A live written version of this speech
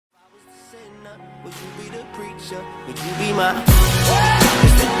Would you be the preacher? Would you be my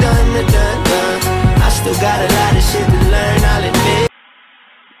it's the done. I still got a lot of shit to learn, I'll admit.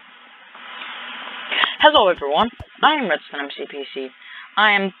 Hello everyone, I am Redstone MCPC.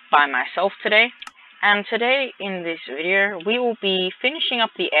 I am by myself today, and today in this video we will be finishing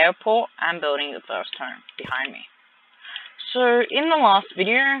up the airport and building the first home behind me. So in the last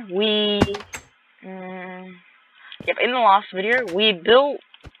video we built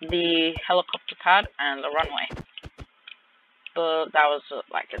the helicopter pad and the runway. But that was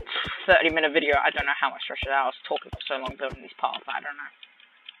like a 30-minute video. I don't know how much stretched it out. I was talking for so long building these parts, I don't know.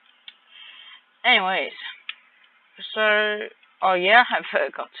 Anyways, so, oh yeah, I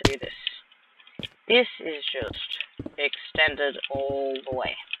forgot to do this. This is just extended all the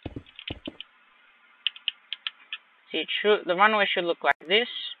way. See, the runway should look like this.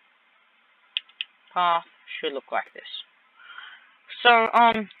 Path should look like this. So,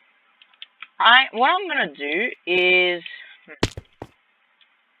 what I'm gonna do is,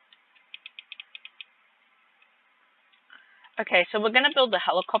 okay, so we're gonna build the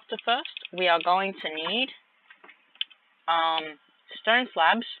helicopter first. We are going to need stone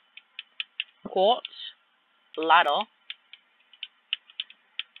slabs, quartz, ladder,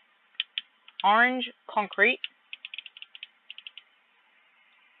 orange concrete.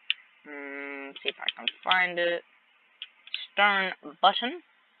 See if I can find it. Stone button,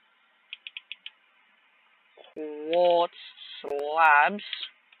 quartz slabs,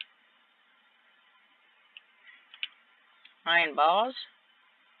 iron bars.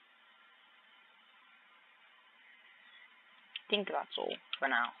 I think that's all for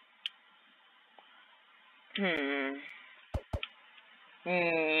now.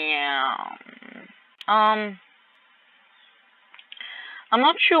 Yeah. I'm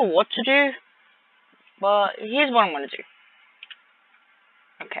not sure what to do, but here's what I'm gonna do.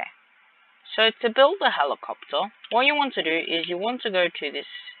 Okay. So to build the helicopter, what you want to do is you want to go to this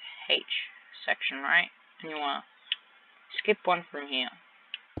H section, right? And you want to skip one from here.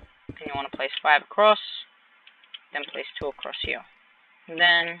 And you want to place 5 across, then place 2 across here. And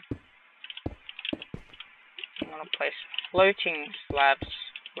then you want to place floating slabs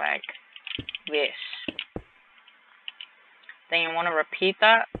like this. Then you want to repeat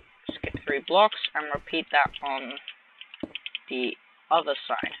that, skip 3 blocks, and repeat that on the other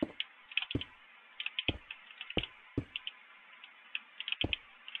side.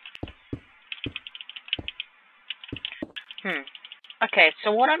 Okay,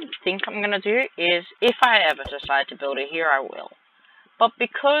 so what I think I'm gonna do is, if I ever decide to build it here, I will. But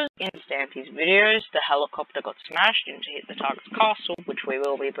because in Stampy's videos, the helicopter got smashed into the target's castle, which we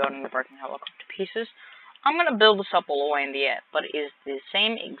will be building the broken helicopter pieces, I'm gonna build this up all the way in the air. But it is the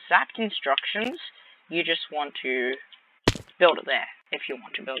same exact instructions, you just want to build it there, if you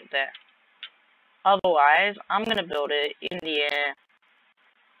want to build it there. Otherwise, I'm gonna build it in the air.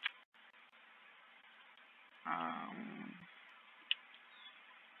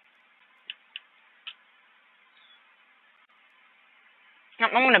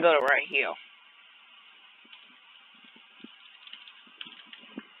 I'm gonna build it right here.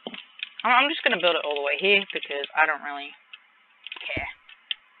 I'm just gonna build it all the way here because I don't really care.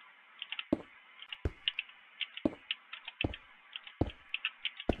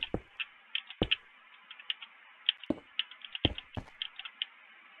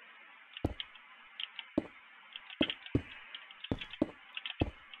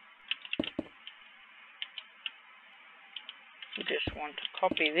 You just want to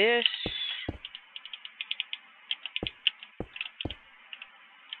copy this.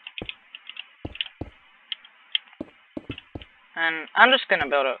 And I'm just going to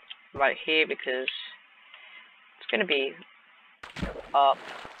build it right here because it's going to be up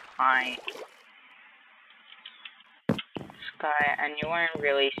high sky and you won't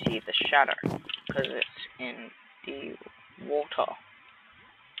really see the shadow because it's in the water.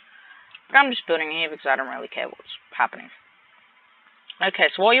 But I'm just building here because I don't really care what's happening. Okay,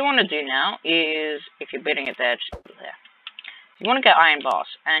 so what you want to do now is, if you're building it there, just put it there. You want to get iron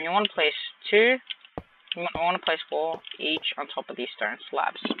bars, and you want to place 2, you want to place 4 each on top of these stone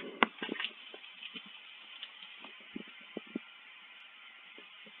slabs.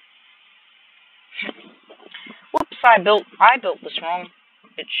 Whoops, I built this wrong.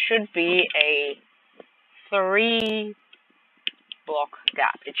 It should be a 3 block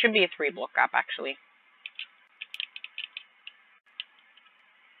gap. It should be a 3 block gap, actually.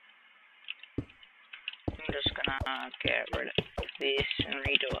 I'm just gonna get rid of this and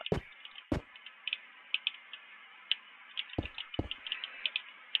redo it.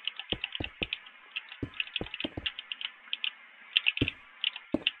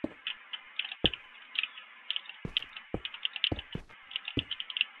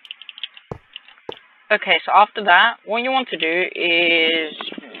 Okay, so after that, what you want to do is...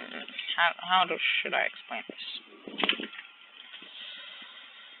 should I explain this?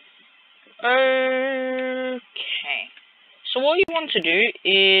 Okay. So what you want to do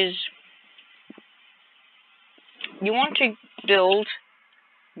is... you want to build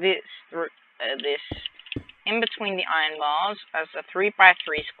this in between the iron bars as a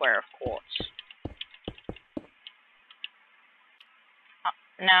 3x3 square of quartz.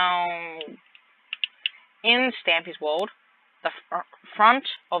 Now, in Stampy's world, the front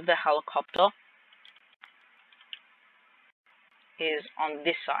of the helicopter is on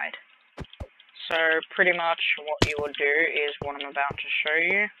this side. So pretty much what you will do is what I'm about to show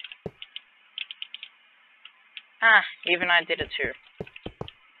you. Even I did it too.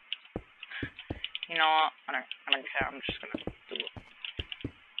 You know what? I don't care. I'm just gonna do it.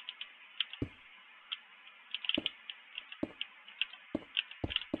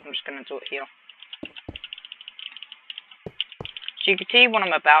 I'm just gonna do it here. So you can see what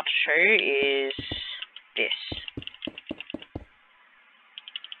I'm about to show you is this.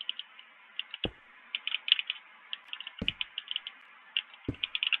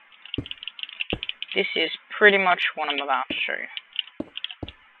 This is pretty much what I'm about to show you.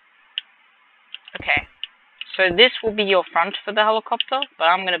 Okay, so this will be your front for the helicopter, but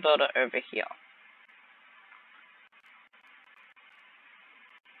I'm going to build it over here.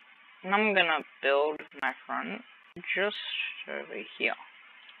 And I'm going to build my front just over here.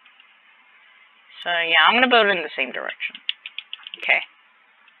 So yeah, I'm going to build it in the same direction. Okay,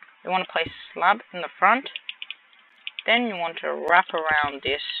 you want to place a slab in the front, then you want to wrap around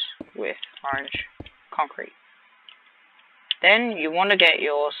this with orange concrete. Then you want to get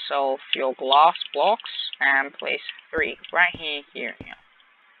yourself your glass blocks and place 3 right here, here, and here.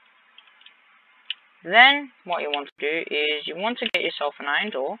 Then what you want to do is you want to get yourself an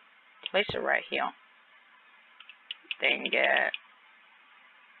iron door, place it right here. Then get...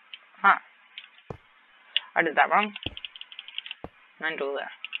 I did that wrong. Iron door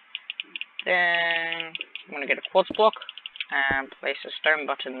there. Then you want to get a quartz block and place a stone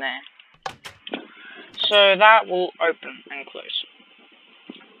button there. So that will open and close.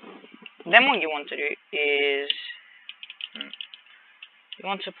 Then what you want to do is you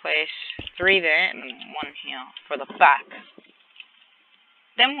want to place 3 there and 1 here for the back.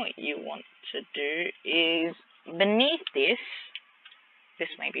 Then what you want to do is beneath this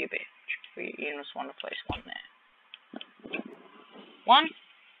may be a bit tricky. You just want to place 1 there. 1,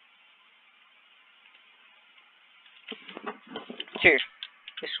 2.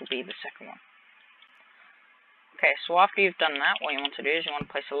 This will be the second one. Okay, so after you've done that, what you want to do is you want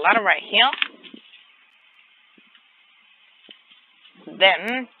to place a ladder right here.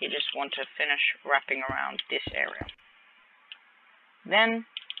 Then, you just want to finish wrapping around this area. Then,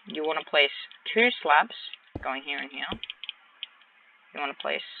 you want to place 2 slabs going here and here. You want to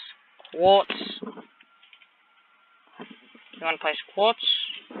place quartz. You want to place quartz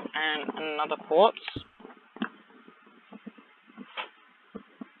and another quartz.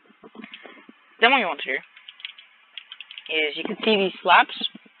 Then what you want to do is you can see these slabs.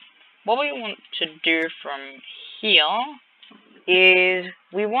 What we want to do from here is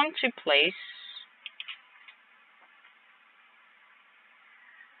we want to place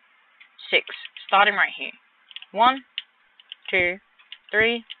 6, starting right here. 1, 2,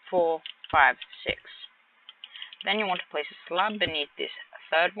 3, 4, 5, 6. Then you want to place a slab beneath this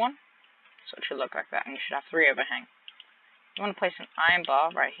third one, so it should look like that, and you should have 3 overhang. You want to place an iron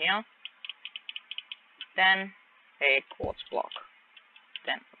bar right here, then a quartz block,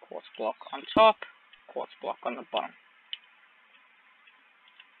 then a quartz block on top, quartz block on the bottom.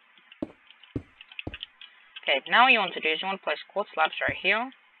 Okay, now what you want to do is you want to place quartz slabs right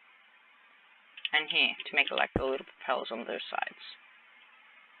here and here to make it like the little propellers on those sides.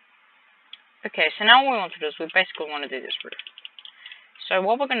 Okay, so now what we want to do is we basically want to do this roof. So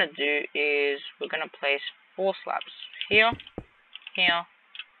what we're going to do is we're going to place 4 slabs here, here,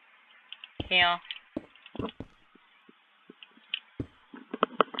 here,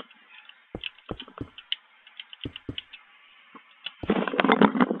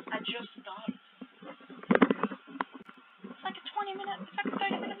 It's like a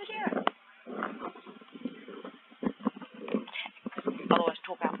 30-minute video. Otherwise,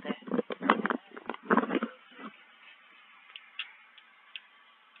 talk out there.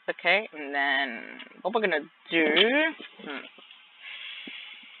 Okay, and then what we're gonna do.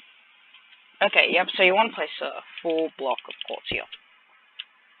 Okay, yep. So you want to place a full block of quartz here.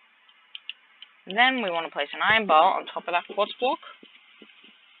 And then we want to place an iron bar on top of that quartz block,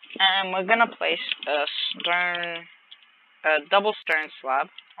 and we're gonna place a double stone slab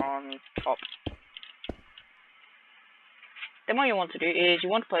on top. Then what you want to do is you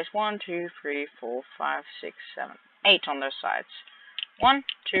want to place 1, 2, 3, 4, 5, 6, 7, 8 on those sides. 1,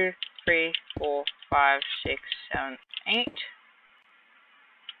 2, 3, 4, 5, 6, 7, 8.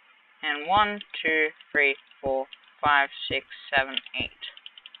 And 1, 2, 3, 4, 5, 6, 7, 8.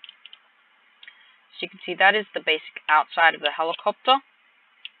 So you can see that is the basic outside of the helicopter.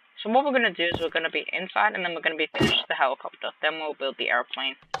 So what we're going to do is we're going to be inside and then we're going to be finished the helicopter. Then we'll build the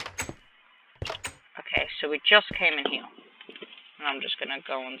airplane. Okay, so we just came in here. And I'm just going to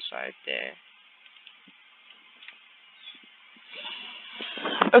go inside there.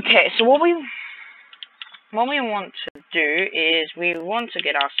 Okay, so what we want to do is we want to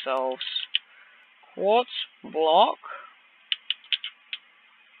get ourselves quartz block,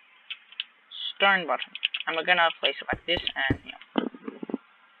 stone button, and we're gonna place it like this and here.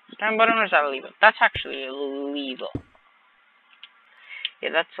 Stone button, or is that a lever? That's actually a lever. Yeah,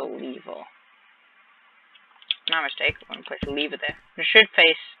 that's a lever. My mistake. I'm gonna place a lever there. It should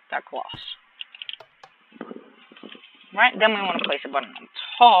face that glass. Right, then we want to place a button on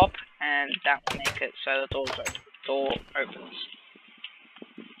top, and that will make it so the door opens.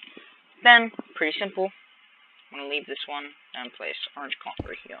 Then, pretty simple. I'm going to leave this one and place orange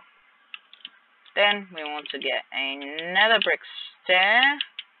concrete here. Then, we want to get a nether brick stair.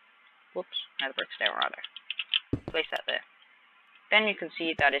 Whoops, nether brick stair rather. Place that there. Then you can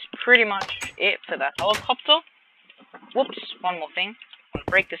see that is pretty much it for that helicopter. Whoops, one more thing. I'm going to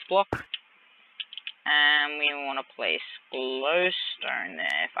break this block. And we want to place glowstone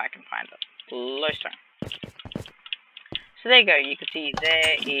there, if I can find it. Glowstone. So there you go, you can see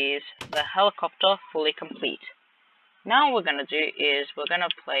there is the helicopter fully complete. Now what we're going to do is we're going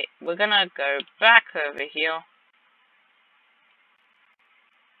to go back over here.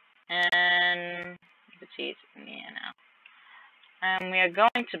 And you can see it's in the air now. And we are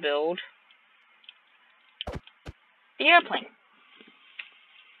going to build the airplane.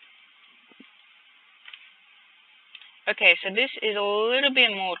 Okay, so this is a little bit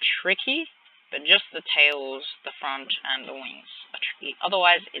more tricky, but just the tails, the front, and the wings are tricky.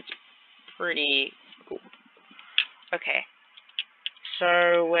 Otherwise, it's pretty cool. Okay,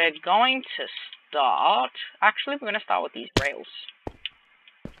 so we're going to start... Actually, we're going to start with these rails.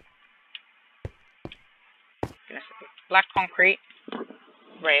 Black concrete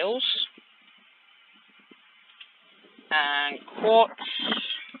rails. And quartz,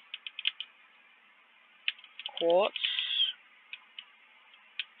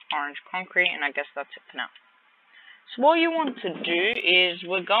 orange concrete, and I guess that's it for now. So what you want to do is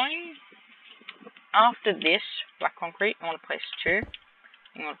we're going, after this black concrete, you want to place 2,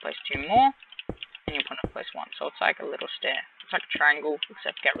 you want to place 2 more, and you want to place 1. So it's like a little stair. It's like a triangle,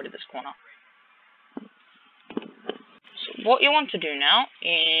 except get rid of this corner. So what you want to do now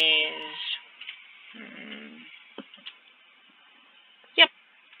is...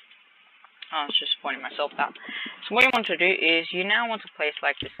 I was just pointing myself out. So what you want to do is you now want to place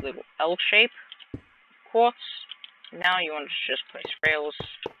like this little L shape quartz. Now you want to just place rails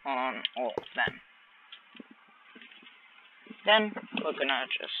on all of them. Then we're gonna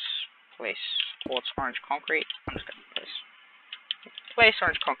just place quartz orange concrete. I'm just gonna place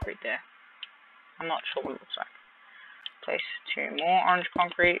orange concrete there. I'm not sure what it looks like. Place 2 more orange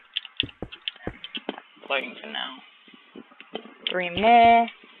concrete. Floating for now. 3 more.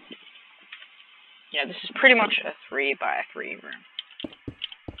 Yeah, this is pretty much a 3 by 3 room.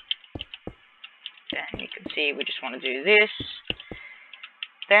 Then you can see we just want to do this.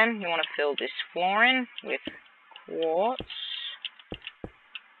 Then you want to fill this floor in with quartz.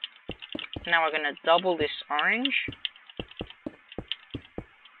 Now we're going to double this orange.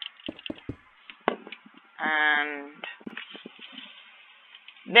 And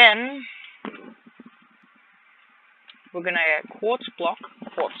then we're going to get quartz block,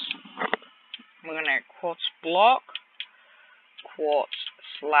 quartz. We're going to get quartz block, quartz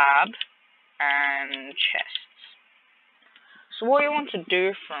slab, and chests. So what you want to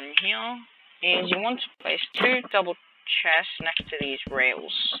do from here is you want to place 2 double chests next to these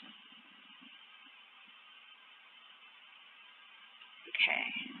rails. Okay.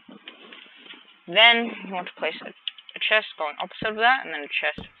 Then you want to place a chest going opposite of that, and then a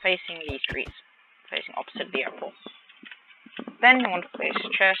chest facing these trees, facing opposite the airport. Then you want to place a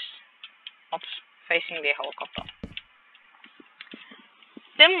chest facing the helicopter.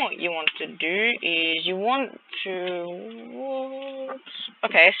 Then what you want to do is you want to...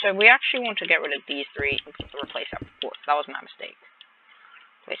 Okay, so we actually want to get rid of these 3 and replace that with quartz. That was my mistake.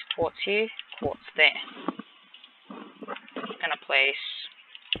 Place quartz here, quartz there. Gonna place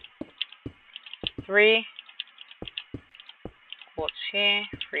 3 quartz here,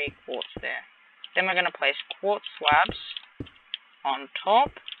 3 quartz there. Then we're gonna place quartz slabs on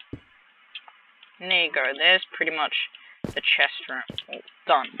top. And there you go, there's pretty much the chest room all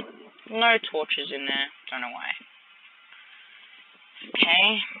done. No torches in there, don't know why.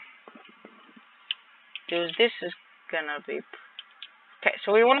 Okay. Because this is gonna be... Okay,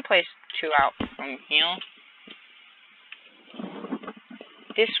 so we want to place 2 out from here.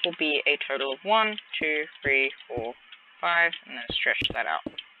 This will be a total of 1, 2, 3, 4, 5, and then stretch that out.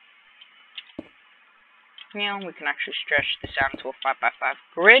 Now we can actually stretch this out into a 5x5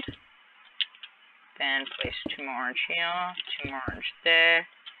 grid. Then place 2 more orange here, 2 more orange there,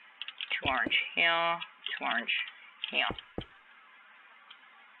 2 orange here, 2 orange here.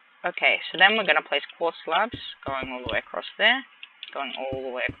 Okay, so then we're going to place quartz slabs going all the way across there, going all the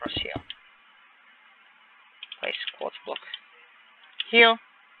way across here. Place quartz block here,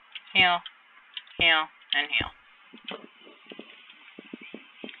 here, here, and here.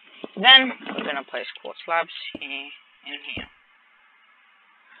 Then we're going to place quartz slabs here and here.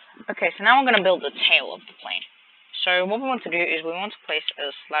 Okay, so now we're going to build the tail of the plane. So what we want to do is we want to place a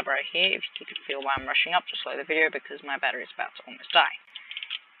slab right here. If you can feel why I'm rushing up, just slow the video because my battery is about to almost die.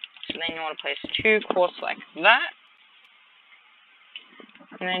 So then you want to place 2 quartz like that.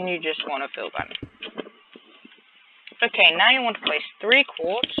 And then you just want to fill that in. Okay, now you want to place 3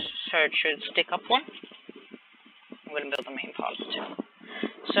 quartz, so it should stick up one. I'm going to build the main part of the tail.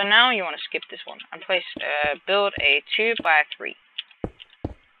 So now you want to skip this one and place, build a 2x3.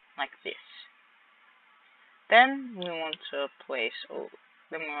 Like this. Then we want to place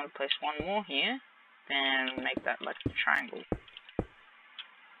one more here, then make that like a triangle.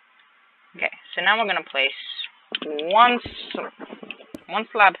 Okay, so now we're gonna place one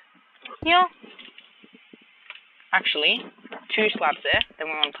slab here. Actually, 2 slabs there. Then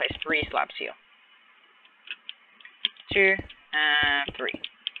we want to place 3 slabs here. 2 and 3.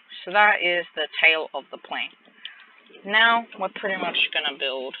 So that is the tail of the plane. Now we're pretty much gonna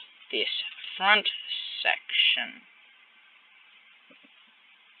build this front section.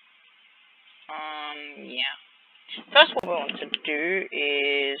 Yeah. First, what we want to do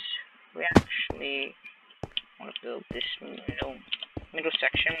is we actually want to build this middle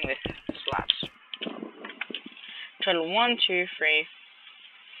section with slabs. Total 1, 2, 3,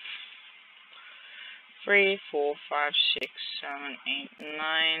 3, 4, 5, 6, 7, 8,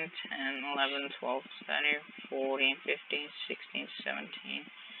 9, 10, 11, 12, 13, 14, 15, 16, 17,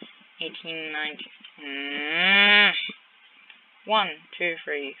 18, 19, 1, 2,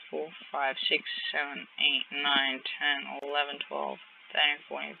 3, 4, 5, 6, 7, 8, 9, 10, 11, 12, 13,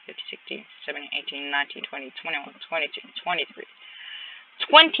 14, 15, 16, 17, 18, 19, 20, 21, 22, 23,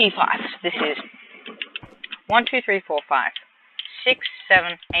 25. This is 1, 2, 3, 4, 5. 6,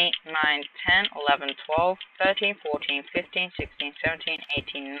 7, 8, 9, 10, 11, 12, 13, 14, 15, 16, 17,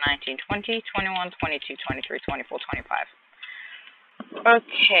 18, 19, 20, 21, 22, 23, 24, 25.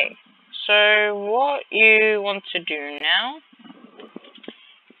 Okay, so what you want to do now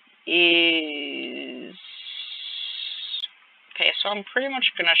is... Okay, so I'm pretty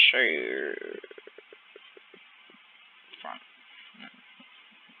much going to show you front.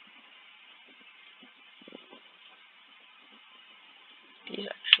 These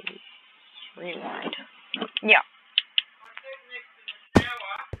actually 3 wide. Yeah.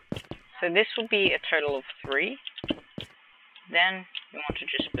 So this will be a total of 3. Then you want to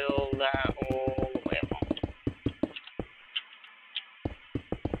just build that all the way along.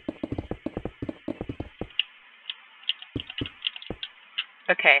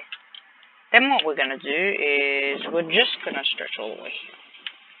 Okay. Then what we're going to do is we're just going to stretch all the way.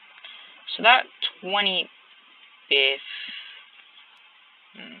 So that 25th.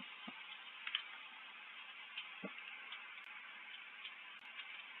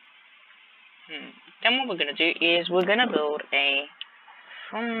 Then what we're going to do is we're going to build a,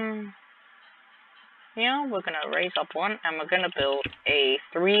 from here, we're going to raise up one, and we're going to build a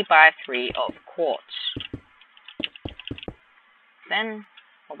 3x3 of quartz. Then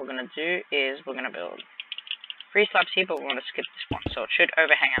what we're going to do is we're going to build 3 slabs here, but we want to skip this one, so it should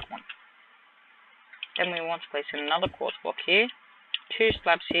overhang out one. Then we want to place another quartz block here, 2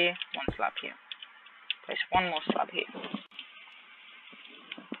 slabs here, 1 slab here. Place 1 more slab here.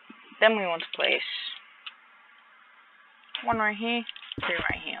 Then we want to place 1 right here, 2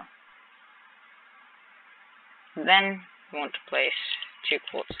 right here. Then we want to place 2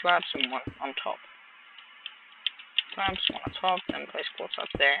 quartz slabs and 1 on top. Slabs, 1 on top, then place quartz up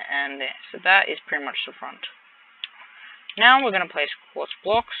there and there. So that is pretty much the front. Now we're going to place quartz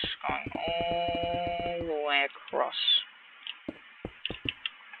blocks going all the way across.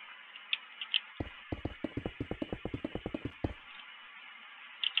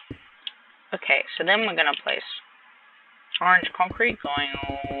 Okay, so then we're going to place orange concrete going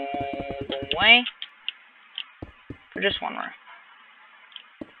all the way for just one row.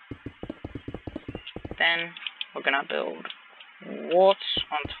 Then we're gonna build warts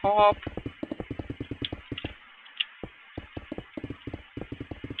on top.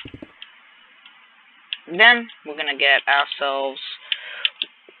 Then we're gonna get ourselves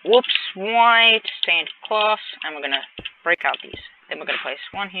white stained glass, and we're gonna break out these. Then we're gonna place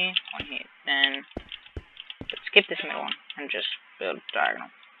one here. Then skip this middle one and just build a diagonal.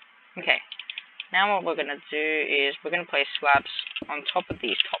 Okay. Now what we're gonna do is we're gonna place slabs on top of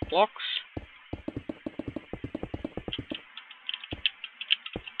these top blocks.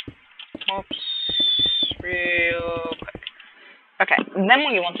 Real quick. Okay, and then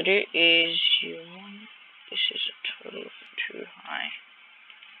what you want to do is this is a total of too high.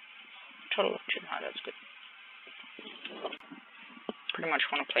 That's good. Pretty much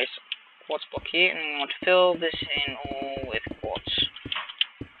want to place a quartz block here, and we want to fill this in all with quartz.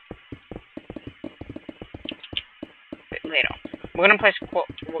 A bit later. We're gonna place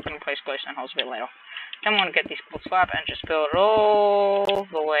glowstone holes a bit later. Then we want to get this quartz slab and just fill it all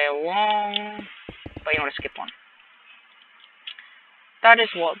the way along. But you want to skip one. That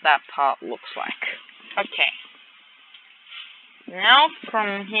is what that part looks like. Okay. Now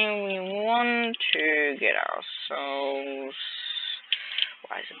from here we want to get ourselves,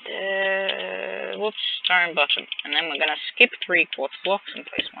 why is it there? Whoops, stone button. And then we're going to skip 3 quartz blocks and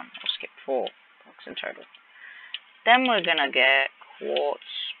place 1. Or skip 4 blocks in total. Then we're going to get quartz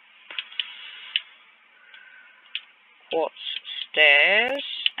stairs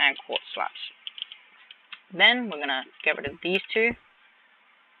and quartz slabs. Then we're going to get rid of these 2.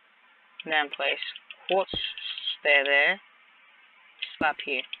 Then place quartz stair there, slab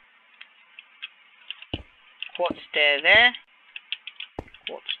here. Quartz stair there,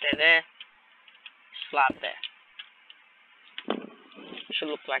 slab there. Should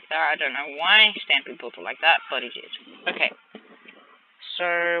look like that. I don't know why Stampy built it like that, but it did. Okay.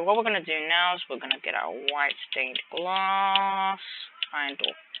 So what we're going to do now is we're going to get our white stained glass iron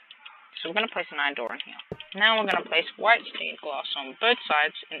door. So we're going to place an iron door in here. Now we're going to place white stained glass on both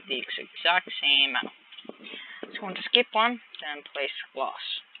sides in the exact same manner. So we want to skip one, then place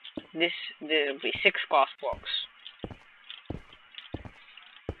glass. There will be 6 glass blocks.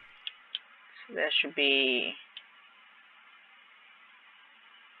 So there should be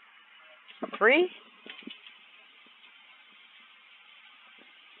 3.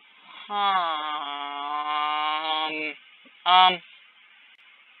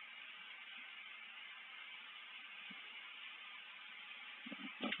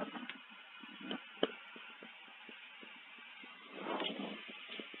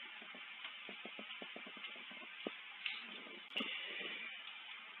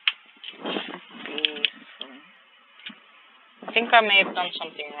 I think I may have done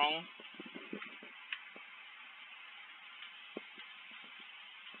something wrong.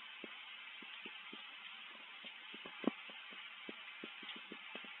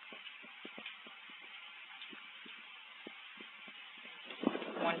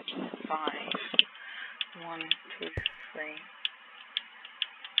 One, two, three,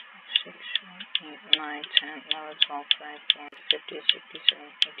 6, 7, 8, 9, 10, 11, 12, 13, 14, 15, 16,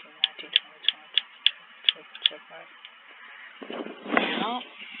 17, 18, 19, 20, 21, 22, 23, 24, 25. No.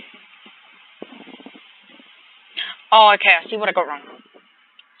 Oh, okay, I see what I got wrong.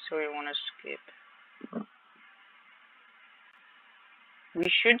 So we want to skip. We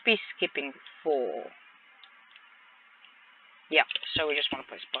should be skipping 4. Yep, so we just want to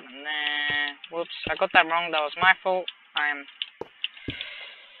place a button there. Whoops, I got that wrong. That was my fault. I'm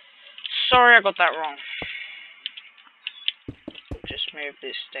sorry I got that wrong. Just move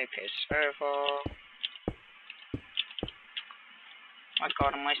this staircase over. My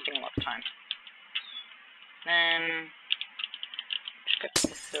god, I'm wasting a lot of time. Then just get to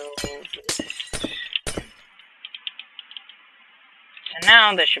fill this. So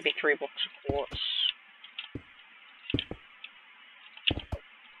now there should be 3 blocks of quartz.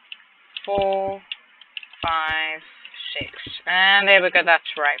 4, 5, 6. And there we go,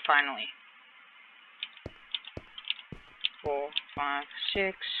 that's right, finally. 4, 5,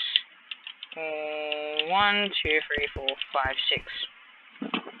 6. 1, 2, 3, 4, 5, 6.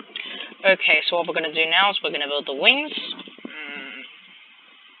 Okay, so what we're going to do now is we're going to build the wings.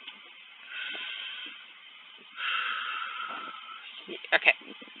 Okay,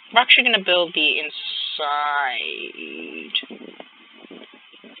 we're actually going to build the inside.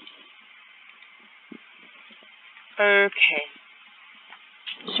 Okay,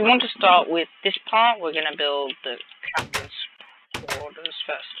 so we want to start with this part. We're going to build the captain's quarters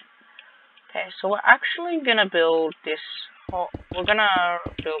first. Okay, so we're actually going to build this we're gonna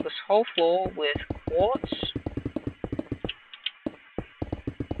build this whole floor with quartz.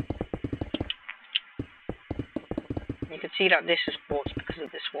 You can see that this is quartz because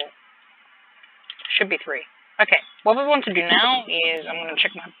of this wall. Should be 3. Okay, what we want to do now is I'm gonna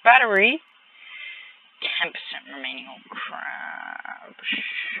check my battery. 10% remaining. Oh crap.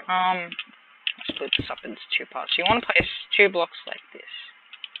 Split this up into 2 parts. You want to place 2 blocks like this.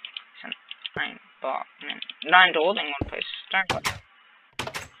 So 9 bar, 9 door, then you want to place stone bar.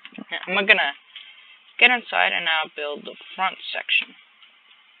 And we're gonna get inside and now build the front section.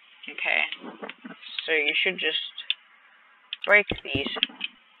 Okay, so you should just break these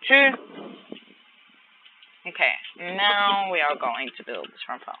 2. Okay, now we are going to build this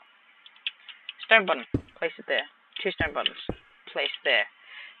front part. Stone button, place it there. 2 stone buttons, place there.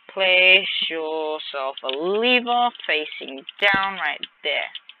 Place yourself a lever facing down right there.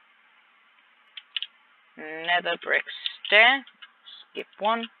 Nether brick stair. Skip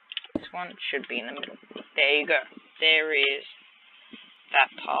 1. This one should be in the middle. There you go. There is that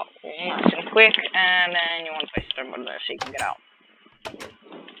part. Nice and quick. And then you want to place a stone button there so you can get out.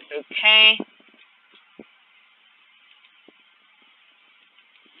 Okay.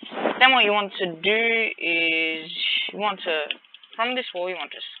 Then what you want to do is from this wall you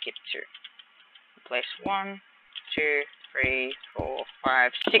want to skip 2. Place 1, 2, 3, 4,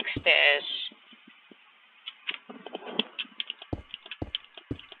 5, 6 stairs.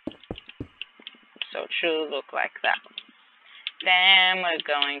 So it should look like that. Then we're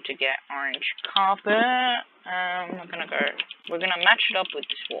going to get orange carpet. We're gonna match it up with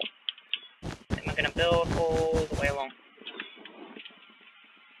this wall. Then we're gonna build all the way along.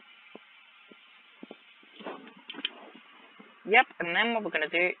 Yep, and then what we're going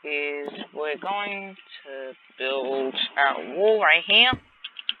to do is we're going to build our wall right here.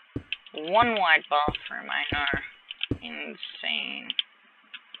 1 wide bathroom, I know. Insane.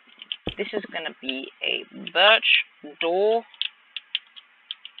 This is going to be a birch door.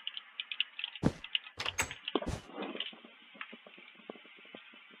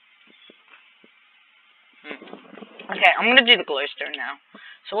 Okay, I'm going to do the glowstone now.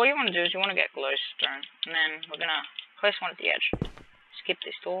 So what you want to do is you want to get glowstone, and then we're going to place 1 at the edge. Skip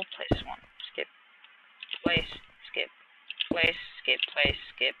this door, place 1. Skip, place, skip, place, skip, place,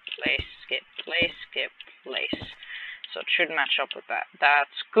 skip, place, skip, place, skip, place. So it should match up with that.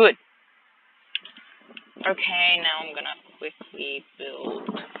 That's good. Okay, now I'm gonna quickly build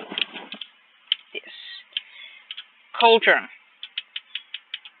this. Cauldron.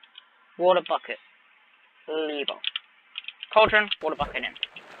 Water bucket. Lever. Cauldron, water bucket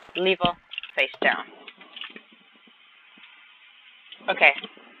in. Lever, face down. Okay,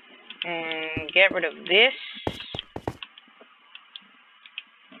 get rid of this.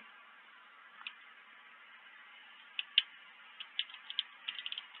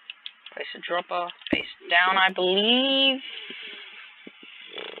 Place a dropper, face down, I believe.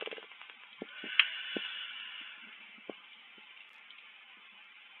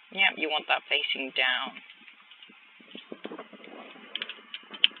 Yep, you want that facing down.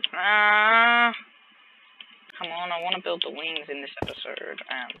 Come on, I want to build the wings in this episode.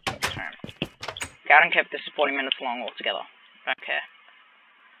 Okay, I don't care if this is 40 minutes long altogether. Okay.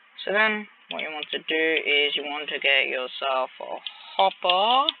 So then, what you want to do is you want to get yourself a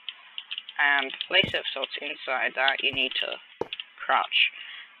hopper and place it so it's inside that. You need to crouch.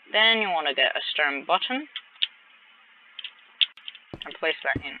 Then you want to get a stone button and place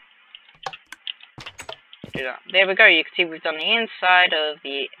that in. Do that. There we go. You can see we've done the inside of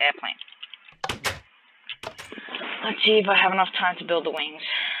the airplane. Let's see if I have enough time to build the wings.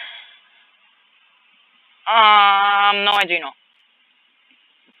 No, I do not.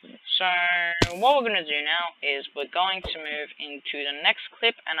 So, what we're going to do now is we're going to move into the next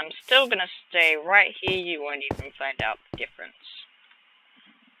clip, and I'm still going to stay right here. You won't even find out the difference.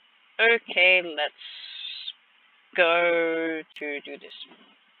 Okay, let's go to do this.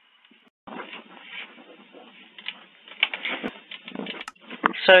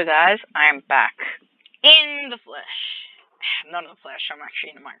 So guys, I'm back. In the flesh. Not in the flesh, I'm actually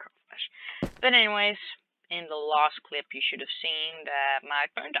in the Minecraft flesh. But anyways, in the last clip you should have seen that my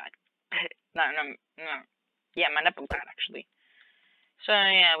phone died. No. Yeah, my netbook died actually. So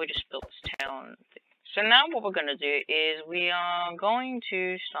yeah, we just built this tail and thing. So now what we're going to do is we are going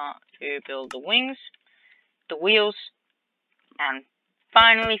to start to build the wings, the wheels, and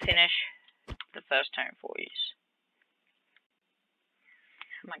finally finish the first home for you.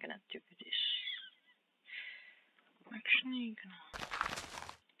 How am I going to do this? I'm actually gonna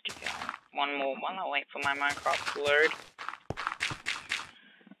do one more while I wait for my Minecraft to load.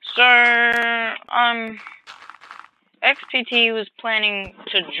 So, XPT was planning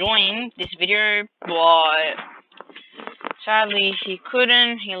to join this video, but sadly he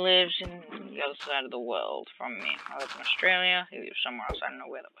couldn't. He lives in the other side of the world from me. I live in Australia. He lives somewhere else. I don't know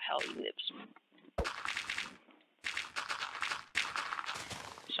where the hell he lives.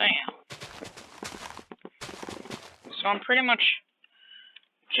 So yeah. So I'm pretty much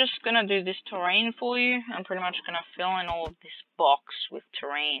just gonna do this terrain for you. I'm pretty much gonna fill in all of this box with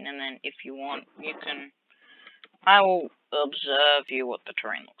terrain, and then if you want, you can. I will observe you what the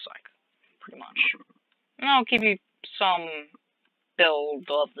terrain looks like, pretty much. And I'll give you some build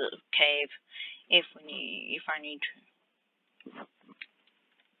of the cave if I need to.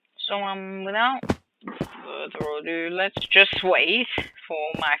 So without further ado, let's just wait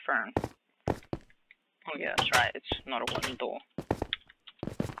for my phone. Oh yeah, that's right. It's not a wooden door.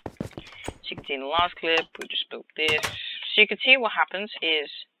 So you can see in the last clip, we just built this. So you can see what happens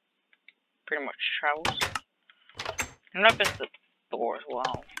is pretty much travels. And opens the door as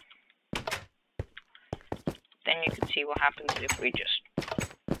well. Then you can see what happens if we just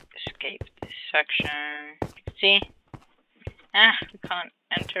escape this section. You can see? We can't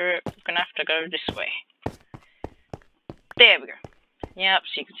enter it. We're gonna have to go this way. There we go. Yep,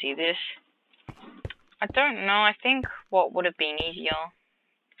 so you can see this. I don't know, I think what would have been easier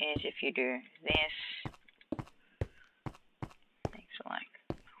is if you do this. Makes it like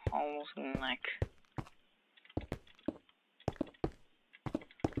holes and like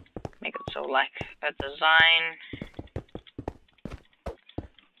make it so like a design.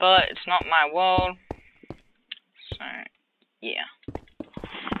 But it's not my world. So yeah.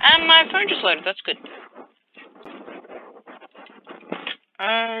 And my phone just loaded, that's good.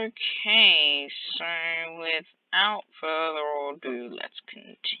 Okay, so without further ado, let's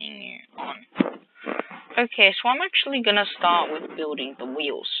continue on. Okay, so I'm actually gonna start with building the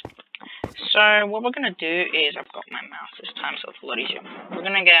wheels. So what we're gonna do is, I've got my mouse this time, so it's a lot easier. We're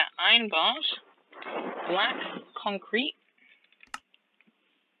gonna get iron bars, black concrete,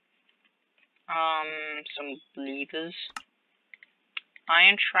 some levers,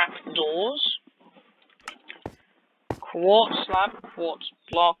 iron trap doors, quartz slab, quartz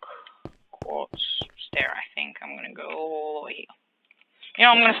block, quartz stair, I think. I'm gonna go all the way here. You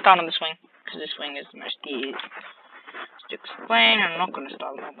know, I'm gonna start on this wing, because this wing is the most easy to explain. I'm not gonna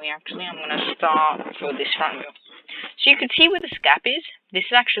start that way, actually. I'm gonna start for this front wheel. So you can see where this gap is. This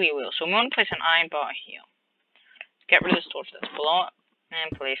is actually a wheel, so we want to place an iron bar here. Get rid of this torch that's below it,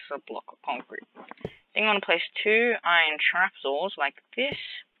 and place a block of concrete. Then you want to place 2 iron trapdoors like this.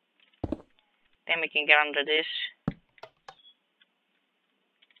 Then we can get under this.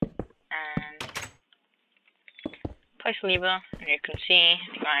 And place a lever, and you can see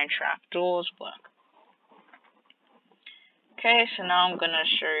the iron trapdoors work. Okay, so now I'm gonna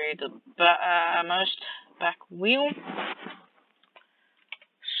show you the most back wheel.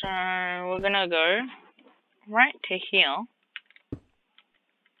 So we're gonna go right to here.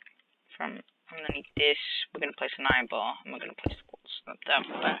 From underneath this, we're gonna place an iron bar, and we're gonna place the quartz down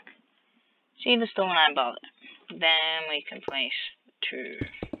the back. See, there's still an iron bar there. Then we can place 2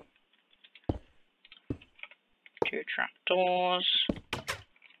 trapdoors,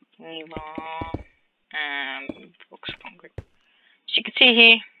 lever, and blocks of concrete. As you can see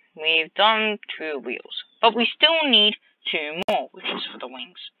here, we've done 2 wheels, but we still need 2 more, which is for the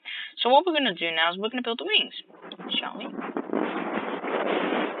wings. So what we're going to do now is we're going to build the wings, shall we?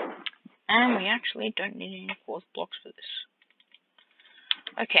 And we actually don't need any quartz blocks for this.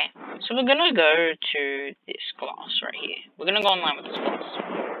 Okay, so we're going to go to this glass right here. We're going to go online with this glass.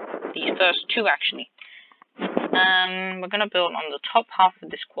 These first 2 actually. We're going to build on the top half of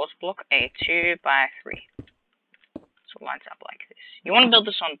this quartz block a 2 by 3. So it lines up like this. You want to build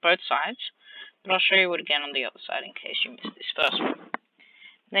this on both sides, but I'll show you it again on the other side in case you missed this first one.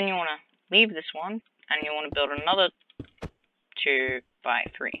 Then you want to leave this one, and you want to build another 2 by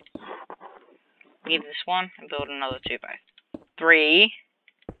 3. Leave this one, and build another 2 by 3,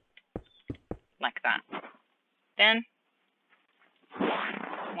 like that. Then,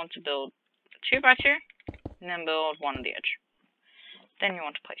 you want to build a 2 by 2, and then build one on the edge. Then you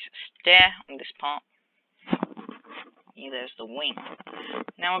want to place a stair on this part. Here, there's the wing.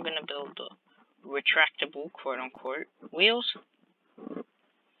 Now we're going to build the retractable, quote-unquote, wheels.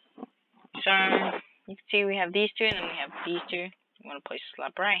 So, you can see we have these 2, and then we have these 2. We want to place a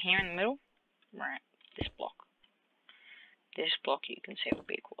slab right here in the middle. Right, this block. This block, you can see, will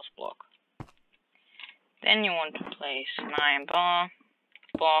be a quartz block. Then you want to place an iron bar,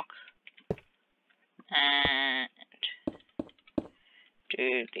 block, and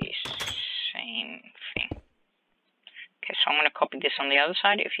do the same thing. Okay, so I'm going to copy this on the other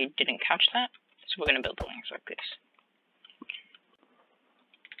side if you didn't catch that. So we're going to build the wings like this.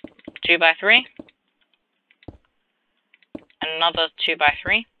 2x3, another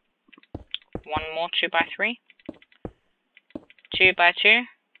 2x3, one more 2x3, 2x2,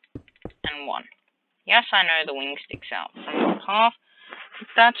 and 1. Yes, I know the wing sticks out from the path, but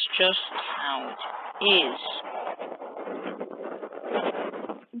that's just how it is.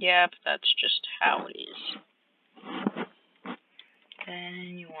 Yep, that's just how it is.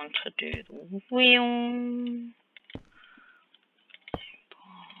 Then you want to do the wheel.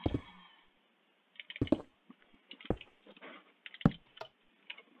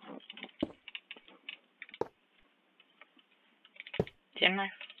 Didn't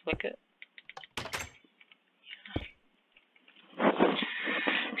I flick it?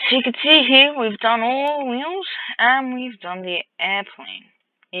 So you can see here, we've done all the wheels, and we've done the airplane.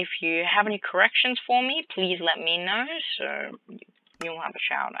 If you have any corrections for me, please let me know, so you'll have a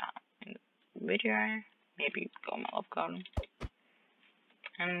shout out in the video. Maybe go on my love garden.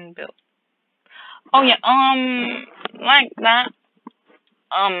 And build. Oh yeah, like that.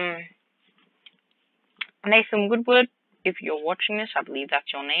 Nathan Woodward, if you're watching this, I believe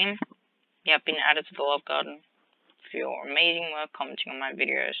that's your name. You have been added to the love garden for your amazing work commenting on my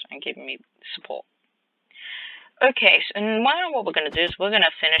videos and giving me support. Okay, so now what we're going to do is we're going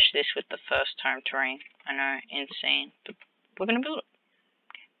to finish this with the first home terrain. I know, insane, but we're going to build it.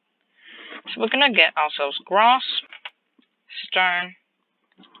 Okay. So we're going to get ourselves grass, stone,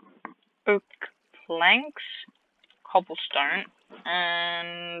 oak planks, cobblestone,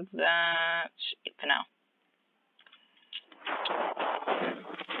 and that's it for now.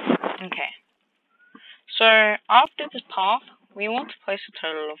 Okay. So after this path, we want to place a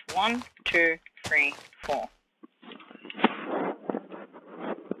total of 1, 2, 3, 4.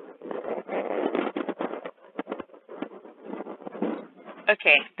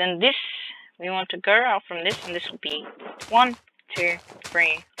 Okay, then this, we want to go out from this, and this will be 1, 2,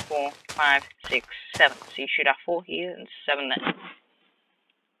 3, 4, 5, 6, 7. So you should have 4 here and 7 there.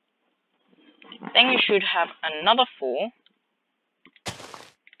 Then you should have another 4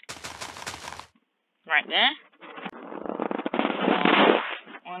 right there.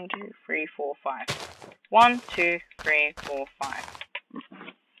 1, 2, 3, 4, 5. 1, 2, 3, 4, 5.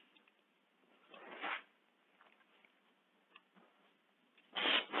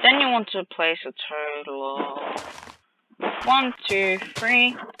 Then you want to place a total of 1, 2,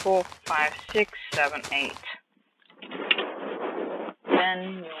 3, 4, 5, 6, 7, 8.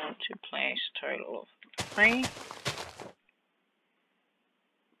 Then you want to place a total of 3.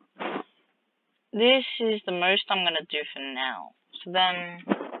 This is the most I'm going to do for now. So then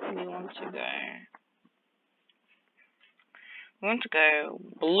we want to go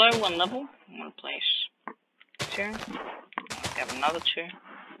below 1 level. I'm going to place 2. Have another 2.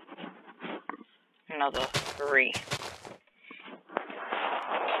 Another 3.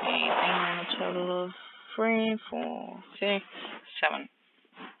 Okay, then a total of 3, 4, 6, 7.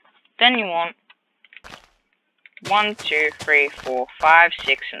 Then you want 1, 2, 3, 4, 5,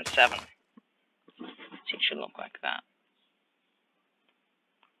 6, and 7. So it should look like that.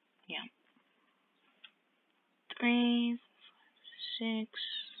 Yeah. 3, 5, 6.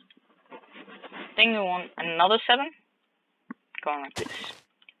 Then you want another 7. Going like this.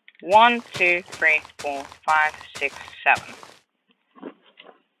 1, 2, 3, 4, 5, 6, 7.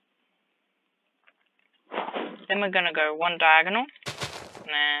 Then we're going to go 1 diagonal, and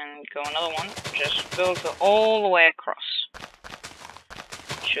then go another one, just build it all the way across.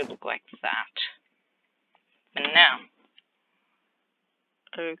 It should look like that. And now,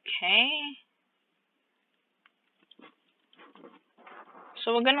 okay.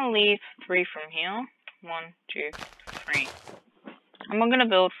 So we're going to leave 3 from here. 1, 2, 3. And we're going to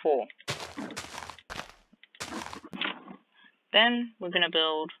build 4. Then we're going to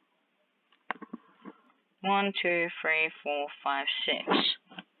build 1, 2, 3, 4, 5, 6.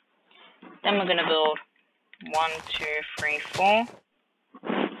 Then we're going to build 1, 2, 3, 4.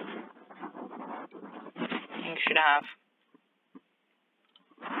 You should have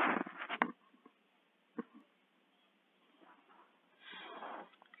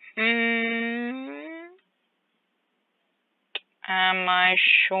am I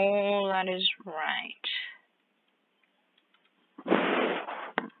sure that is right?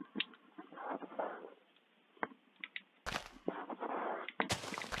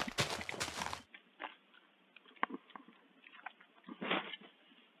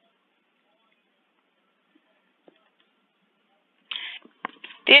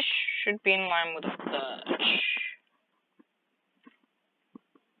 This should be in line with the birch.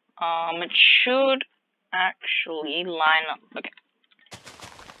 It should actually line up. Okay.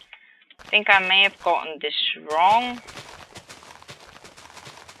 I think I may have gotten this wrong.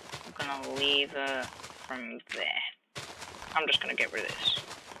 I'm gonna leave it from there. I'm just gonna get rid of this.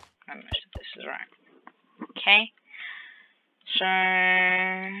 And most of this is right. Okay. So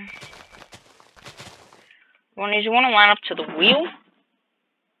you want to line up to the wheel.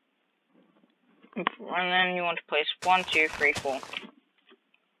 And then you want to place 1, 2, 3, 4.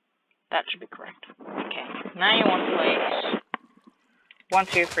 That should be correct. Okay. Now you want to place 1,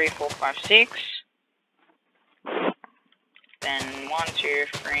 2, 3, 4, 5, 6. Then 1, 2,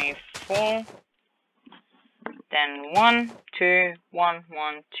 3, 4. Then 1, 2, 1,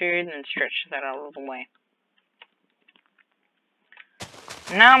 1, 2. Then stretch that out of the way.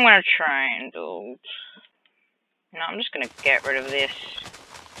 Now I'm going to try and build... No, I'm just going to get rid of this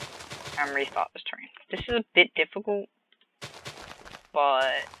and restart this terrain. This is a bit difficult,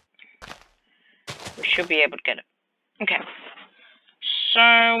 but we should be able to get it. Okay. So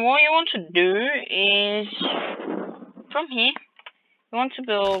what you want to do is, from here, you want to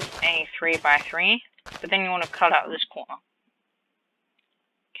build a 3x3, but then you want to cut out this corner.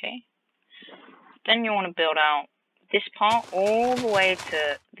 Okay. Then you want to build out this part all the way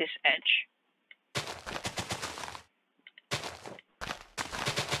to this edge.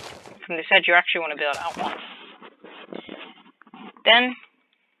 From this edge, you actually want to build out one. Then,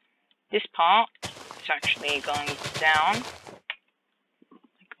 this part is actually going down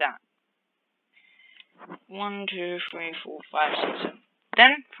like that. 1, 2, 3, 4, 5, 6, 7.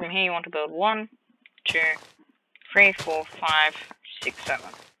 Then, from here, you want to build 1, 2, 3, 4, 5, 6,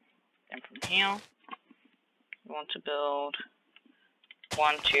 7. Then from here, you want to build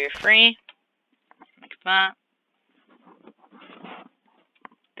 1, 2, 3, like that.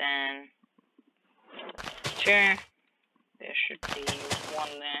 Then 2. There should be 1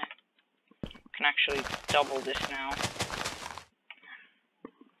 there. You can actually double this now.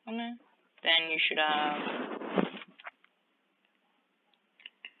 Then you should have.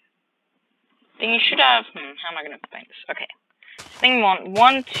 How am I going to explain this? Okay. Then you want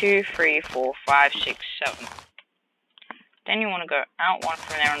 1, 2, 3, 4, 5, 6, 7. Then you want to go out 1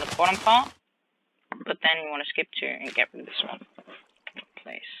 from there on the bottom part. But then you want to skip 2 and get rid of this one.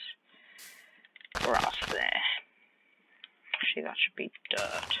 Place grass there. Actually, that should be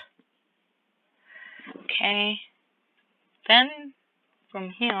dirt. Okay. Then from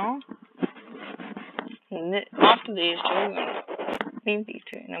here, after these two, we're going to leave these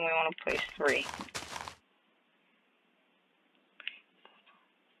 2, and then we want to place 3.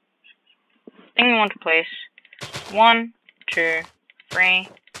 Then you want to place 1, 2, 3,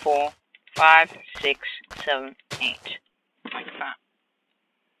 4, 5, 6, 7, 8, like that.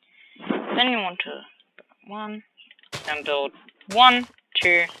 Then you want to then build 1,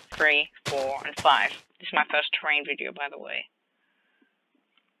 2, 3, 4, and 5. This is my first terrain video, by the way.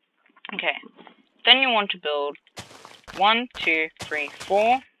 Okay. Then you want to build 1, 2, 3,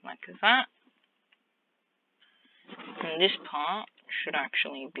 4, like that. And this part should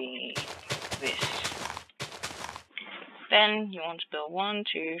actually be this. Then you want to build 1,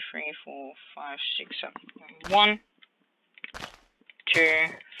 2, 3, 4, 5, 6, 7. 1, 2,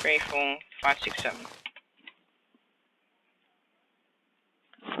 3, 4, 5, 6, 7.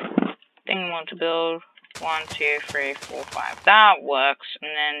 Then you want to build 1, 2, 3, 4, 5. That works,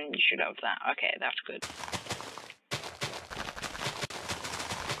 and then you should have that. Okay, that's good.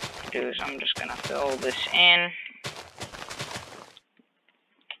 What I'll do is I'm just gonna fill this in.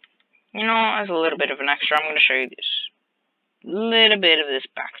 You know, as a little bit of an extra, I'm gonna show you this. Little bit of this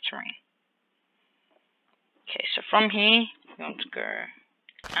back terrain. Okay, so from here, you want to go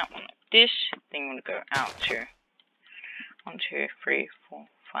out one like this, then you want to go out to 1, 2, 3, 4,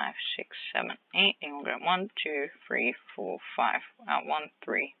 5, 6, 7, 8, and we'll go 1, 2, 3, 4, 5, out 1,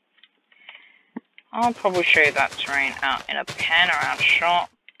 3. I'll probably show you that terrain out in a panorama shot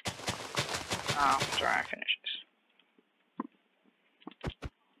after I finish this.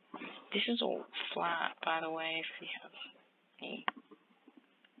 This is all flat, by the way, if you have any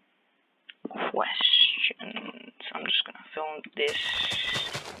questions. I'm just gonna film this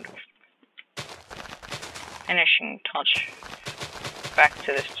finishing touch back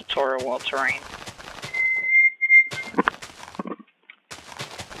to this tutorial world terrain.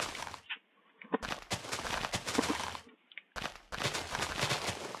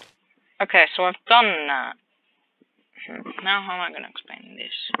 Okay, so I've done that. Now how am I gonna explain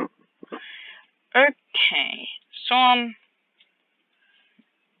this? Okay, so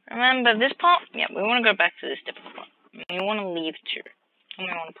remember this part? Yeah, we want to go back to this difficult part. We want to leave 2. And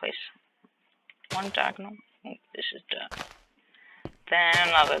we want to place 1 diagonal. Oh, this is dirt. Then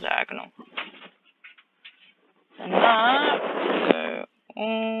another diagonal. Then that will go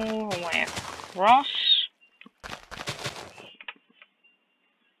all the way across.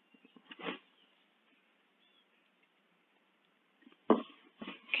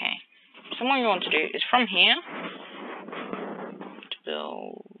 So what you want to do is from here to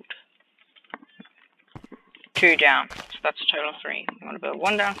build 2 down. So that's a total of 3. You want to build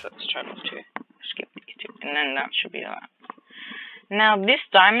 1 down, so that's a total of 2. Skip these 2, and then that should be that. Now this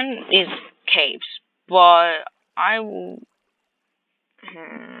diamond is caves, but I will.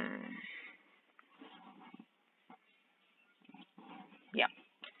 Yeah.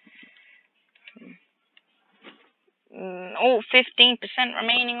 Oh, 15%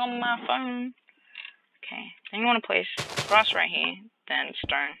 remaining on my phone. Okay, then you want to place grass right here, then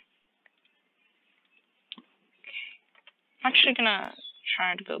stone. Okay. I'm actually gonna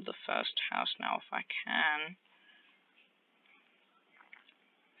try to build the first house now if I can.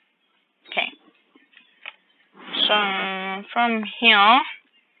 Okay. So from here,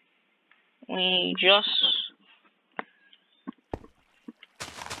 we just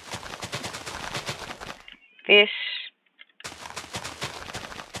this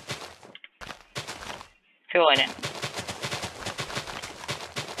fill it in.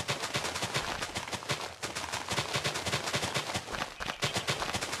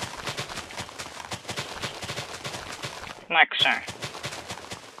 Like so.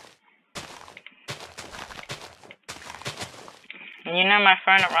 And you know my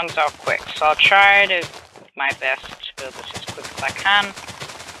phone, it runs out quick, so I'll try to my best to build this as quick as I can,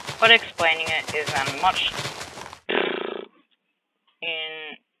 but explaining it is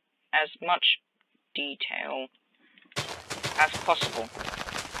in as much detail as possible.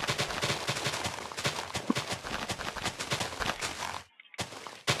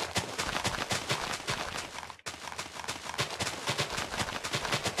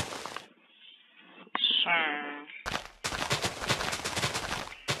 So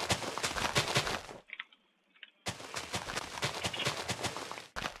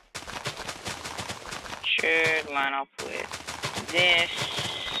should line up with this,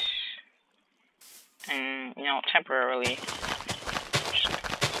 and you know, temporarily just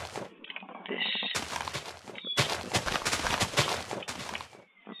this.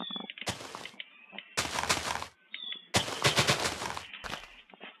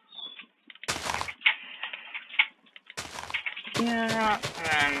 Yeah,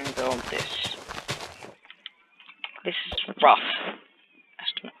 and then build this. This is rough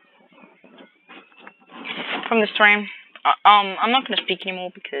estimate. From this frame, I'm not going to speak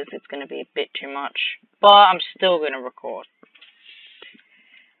anymore because it's going to be a bit too much, but I'm still going to record.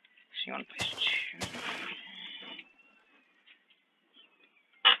 So you want to place 2.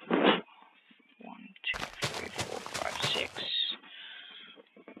 1, 2, 3, 4, 5, 6.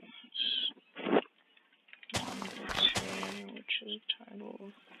 1, 2, which is a total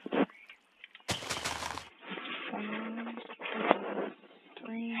of 4,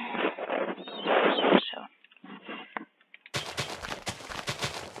 3, 6, 7.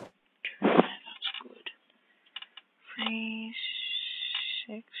 That's good. 3,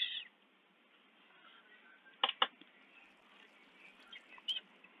 6.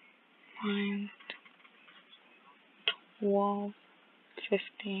 9, 12,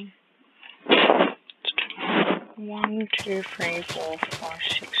 15. 1, 2, 3, 4, 5,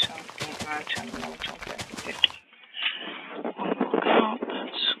 6, 7, 8, 9, 10, 11, 12, 13, 15. Oh,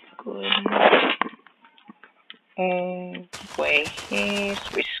 that's good. All the way here, so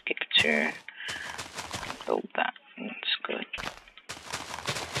we skip to build that. That's good.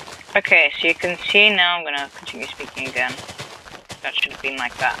 Okay, so you can see now, I'm gonna continue speaking again. That should have been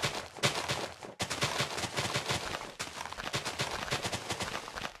like that.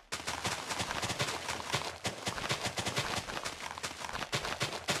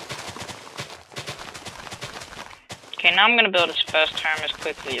 Okay, now I'm going to build its first home as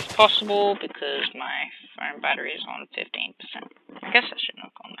quickly as possible because my phone battery is on 15%. I guess I should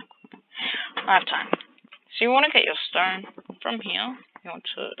not go on that quick. I have time. So you want to get your stone from here. You want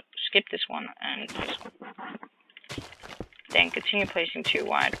to skip this one and place 1. Then continue placing 2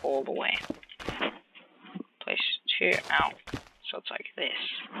 wide all the way. Place 2 out. So it's like this.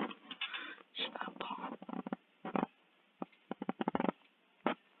 So that part.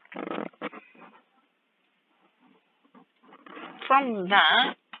 From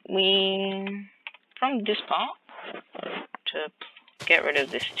that, from this part, to get rid of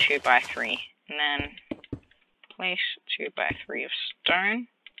this 2x3, and then place 2x3 of stone.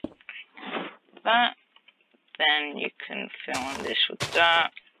 That, then you can fill in this with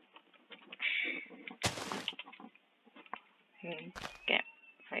dirt.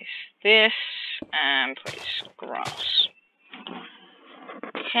 Place this, and place grass.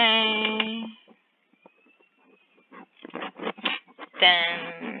 Okay.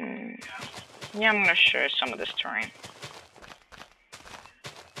 Then, yeah, I'm going to show some of this terrain.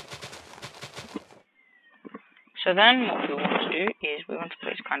 So then what we want to do is we want to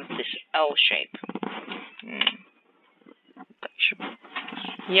place kind of this L shape.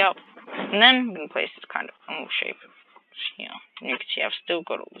 Yep. And then we can place this kind of L shape here. And you can see I've still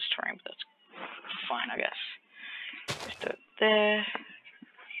got all this terrain, but that's fine, I guess. Just do it there.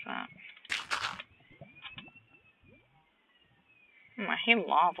 That. I hear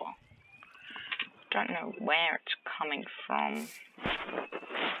lava. Don't know where it's coming from.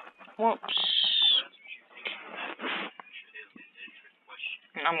 Whoops.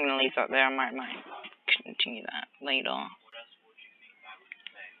 I'm gonna leave that there. I might continue that later.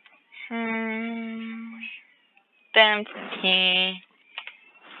 Then from here,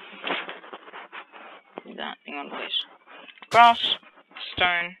 that thing on place. Grass,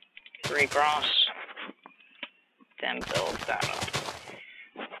 stone, 3 grass. Then build that up.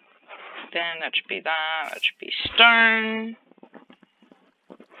 Then that should be that. That should be stone.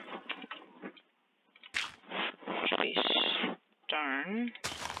 That should be stone.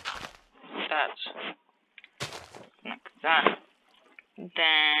 That's like that.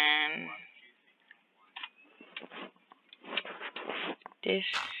 Then this.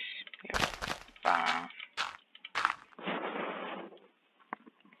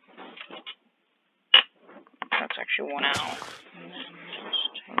 That's actually one out. And then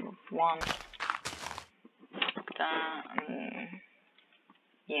just remove one. Like that. And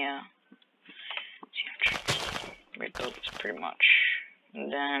yeah. See, I'm trying to rebuild this pretty much.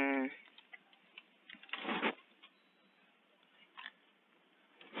 And then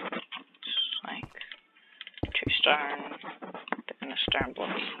it's like 2 stone. Then a stone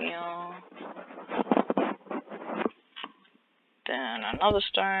block here. Then another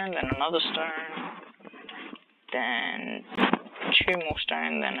stone, then another stone, then 2 more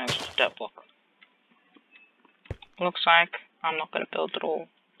stone, then a dirt block. Looks like I'm not going to build it all.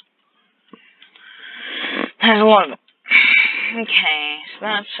 There's a lot of it. Okay, so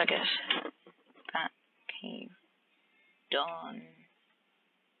that's, I guess, that came done.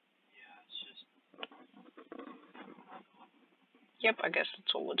 Yep, I guess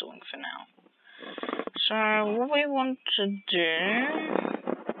that's all we're doing for now. So, what we want to do...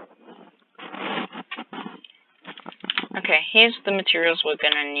 Okay, here's the materials we're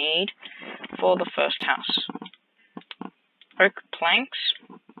going to need for the first house. Oak planks,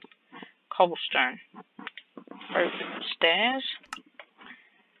 cobblestone, oak stairs,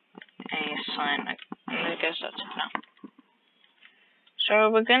 a sign, and I guess that's it now. So,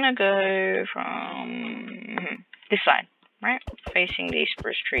 we're going to go from this side. Right, facing these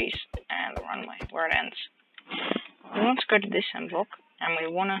spruce trees and the runway where it ends. We want to go to this end block and we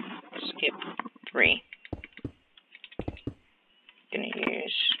want to skip 3. Gonna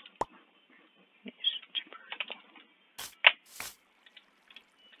use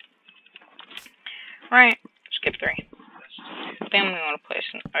right, skip 3. Then we want to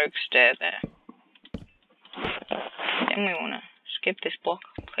place an oak stair there. Then we want to skip this block,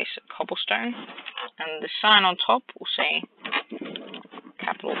 place a cobblestone, and the sign on top will say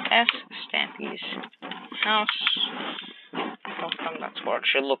capital S, Stampy's house. Welcome, that's what it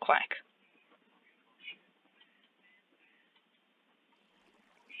should look like.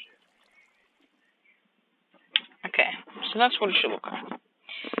 Okay, so that's what it should look like.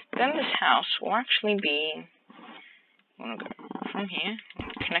 Then this house will actually be, we want to go from here,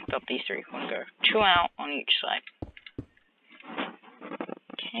 connect up these 3, we want to go 2 out on each side.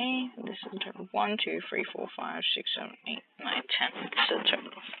 Okay, this is a total of 1, 2, 3, 4, 5, 6, 7, 8, 9, 10. This is a total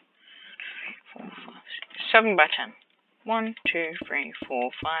of 4, 5, 6, 7 by 10. 1, 2, 3,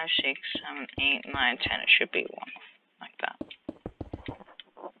 4, 5, 6, 7, 8, 9, 10. It should be 1, like that.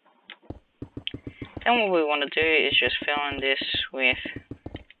 Then what we want to do is just fill in this with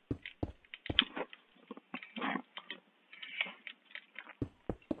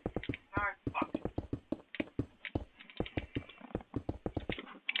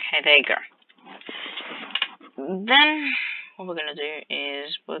okay, there you go. Then what we're going to do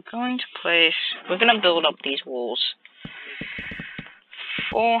is we're going to build up these walls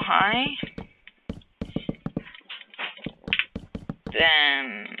 4 high.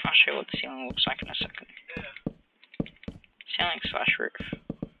 Then I'll show you what the ceiling looks like in a second. Ceiling / roof.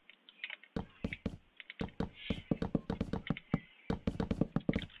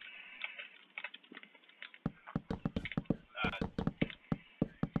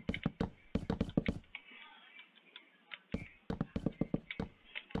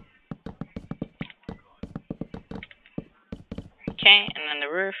 Okay, and then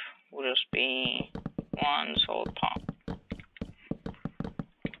the roof will just be 1 solid part.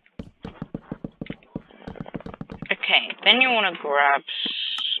 Okay, then you want to grab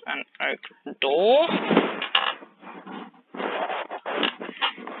an oak door,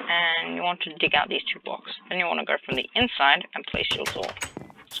 and you want to dig out these 2 blocks. Then you want to go from the inside and place your door.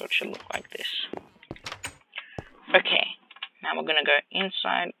 So it should look like this. Okay, now we're going to go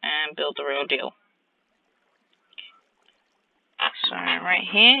inside and build the real deal. So right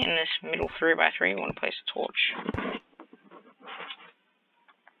here in this middle 3x3, you want to place a torch.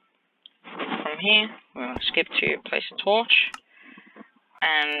 From here, we want to skip to place a torch,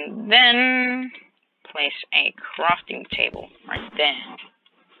 and then place a crafting table right there.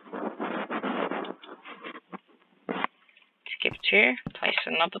 Skip to place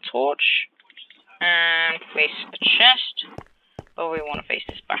another torch, and place a chest, but we want to face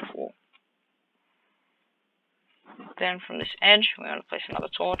this back wall. Then from this edge, we want to place another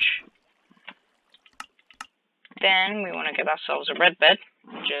torch. Then we want to get ourselves a red bed,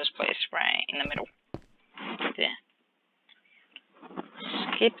 just place right in the middle. There.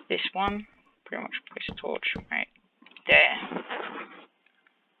 Skip this one, pretty much place a torch right there.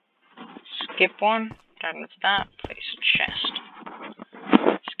 Skip one, down into that, place a chest.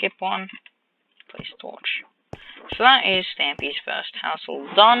 Skip one, place a torch. So that is Stampy's first house all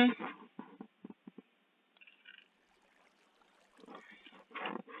done.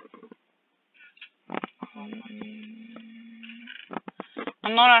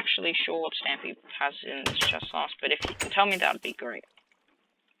 I'm not actually sure what Stampy has in this chest last, but if you can tell me, that would be great.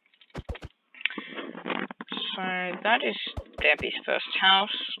 So that is Stampy's first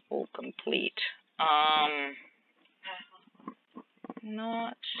house, all complete.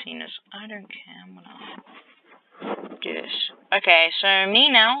 Not seen as I don't care. I'm gonna do this. Okay, so me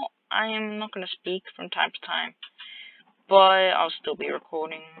now, I am not gonna speak from time to time, but I'll still be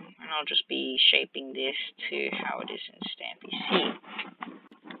recording, and I'll just be shaping this to how it is in Stampy C.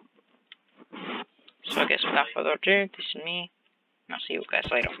 So I guess without further ado, this is me, and I'll see you guys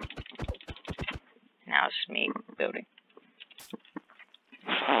later. Now it's me building.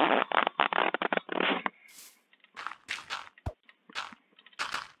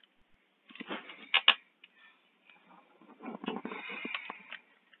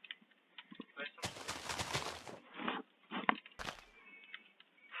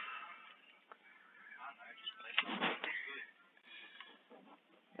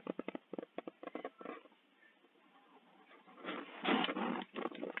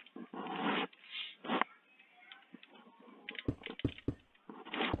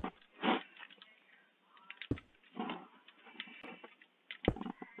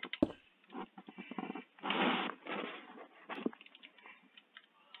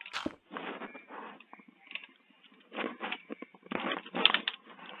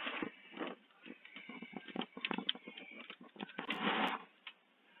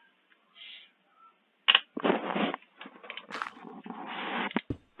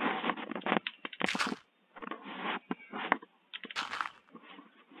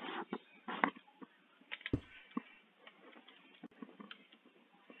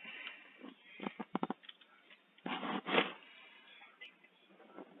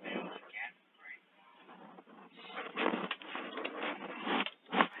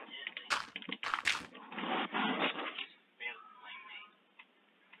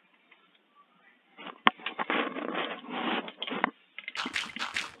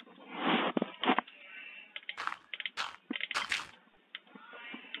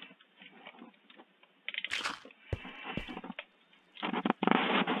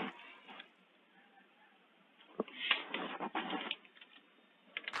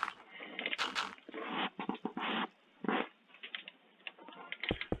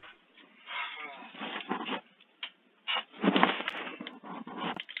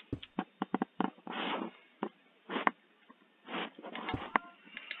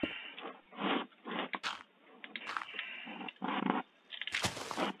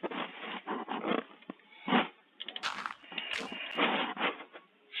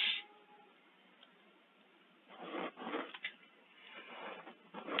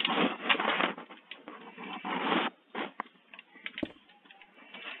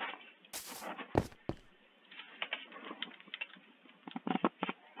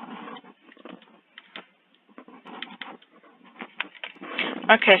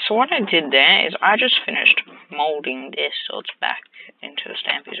 Okay, so what I did there is I just finished molding this so it's back into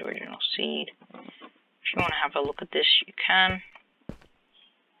Stampy's original seed. If you want to have a look at this, you can.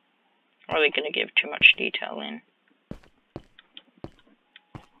 I'm really going to give too much detail in.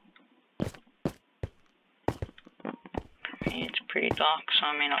 It's pretty dark, so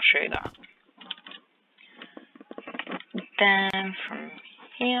I may not show you that. Then from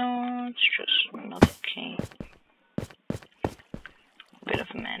here, it's just another cave. Bit of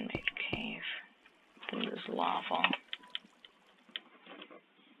a man-made cave. Then there's lava.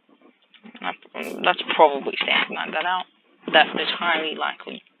 That's probably stamping that out. That is highly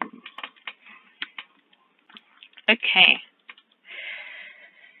likely. Okay.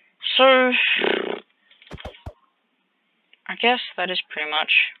 So, I guess that is pretty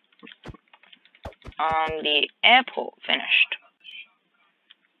much the airport finished.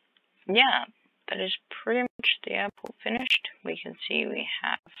 Yeah, that is pretty much the airport finished. We can see we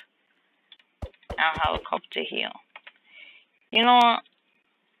have our helicopter here. You know what?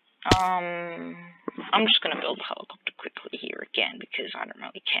 I'm just gonna build a helicopter quickly here again because I don't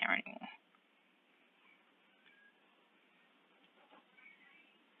really care anymore.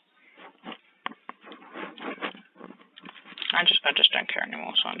 I just don't care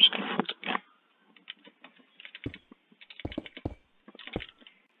anymore, so I'm just gonna build it again.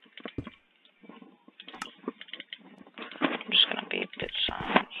 I'm just gonna be a bit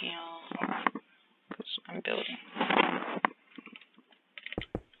silent here because I'm building.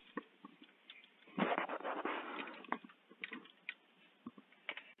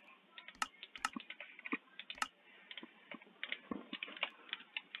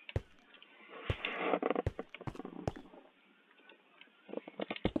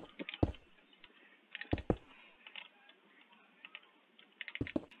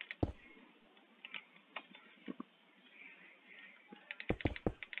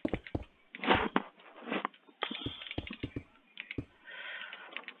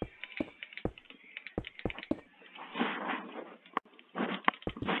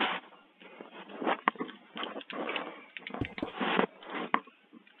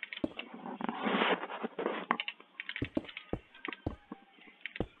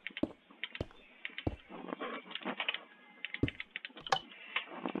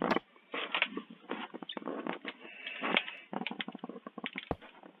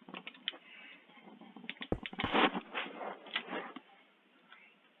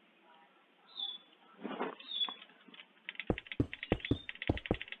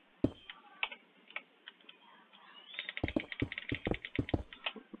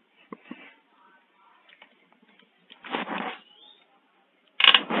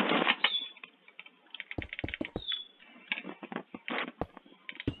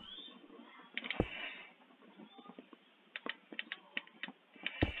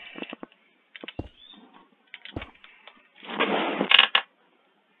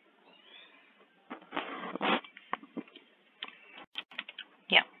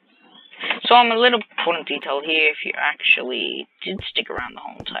 So a little important detail here, if you actually did stick around the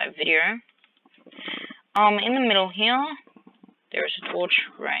whole entire video. In the middle here, there is a torch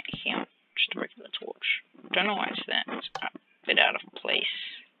right here, just a regular torch. Don't know why it's there, it's a bit out of place.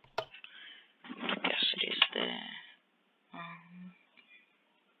 I guess it is there.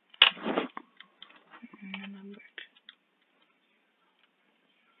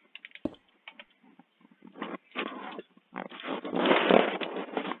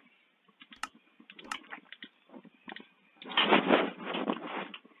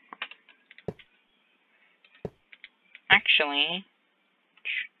 Actually, it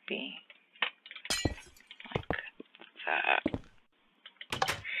should be like that.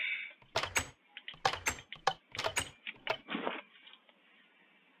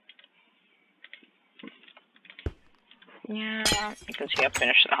 Yeah, you can see I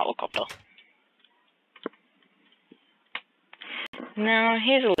finished the helicopter. Now,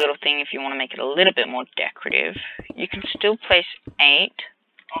 here's a little thing if you want to make it a little bit more decorative. You can still place 8.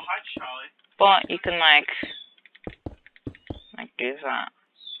 Oh, hi, Charlie. But you can, like do that.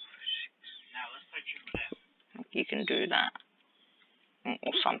 Now, let's play Triple Death. You can do that.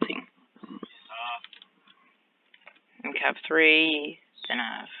 Or something. You can have 3, then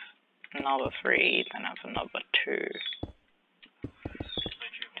have another 3, then have another 2.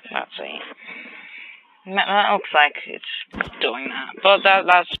 That's it. That looks like it's doing that, but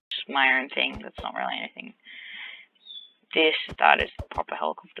that's my own thing. That's not really anything. That is the proper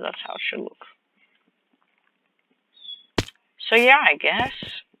helicopter. That's how it should look. So yeah, I guess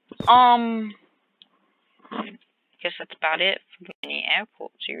that's about it for the mini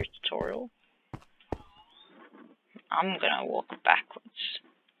airport series tutorial. I'm gonna walk backwards.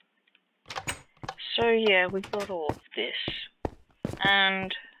 So yeah, we got all of this,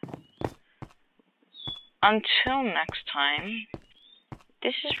 and until next time,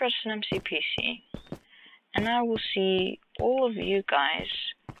 this is Resident MCPC, and I will see all of you guys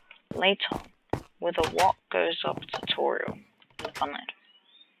later with a What Goes Up tutorial in the Funland.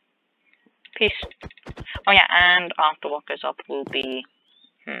 Peace. Oh yeah, and after What Goes Up will be,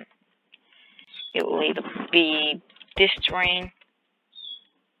 it will either be this terrain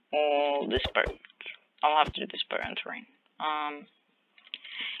or this boat. I'll have to do this boat and terrain.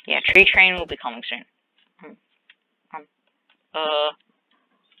 Yeah, tree train will be coming soon.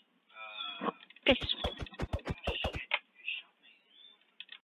 Peace.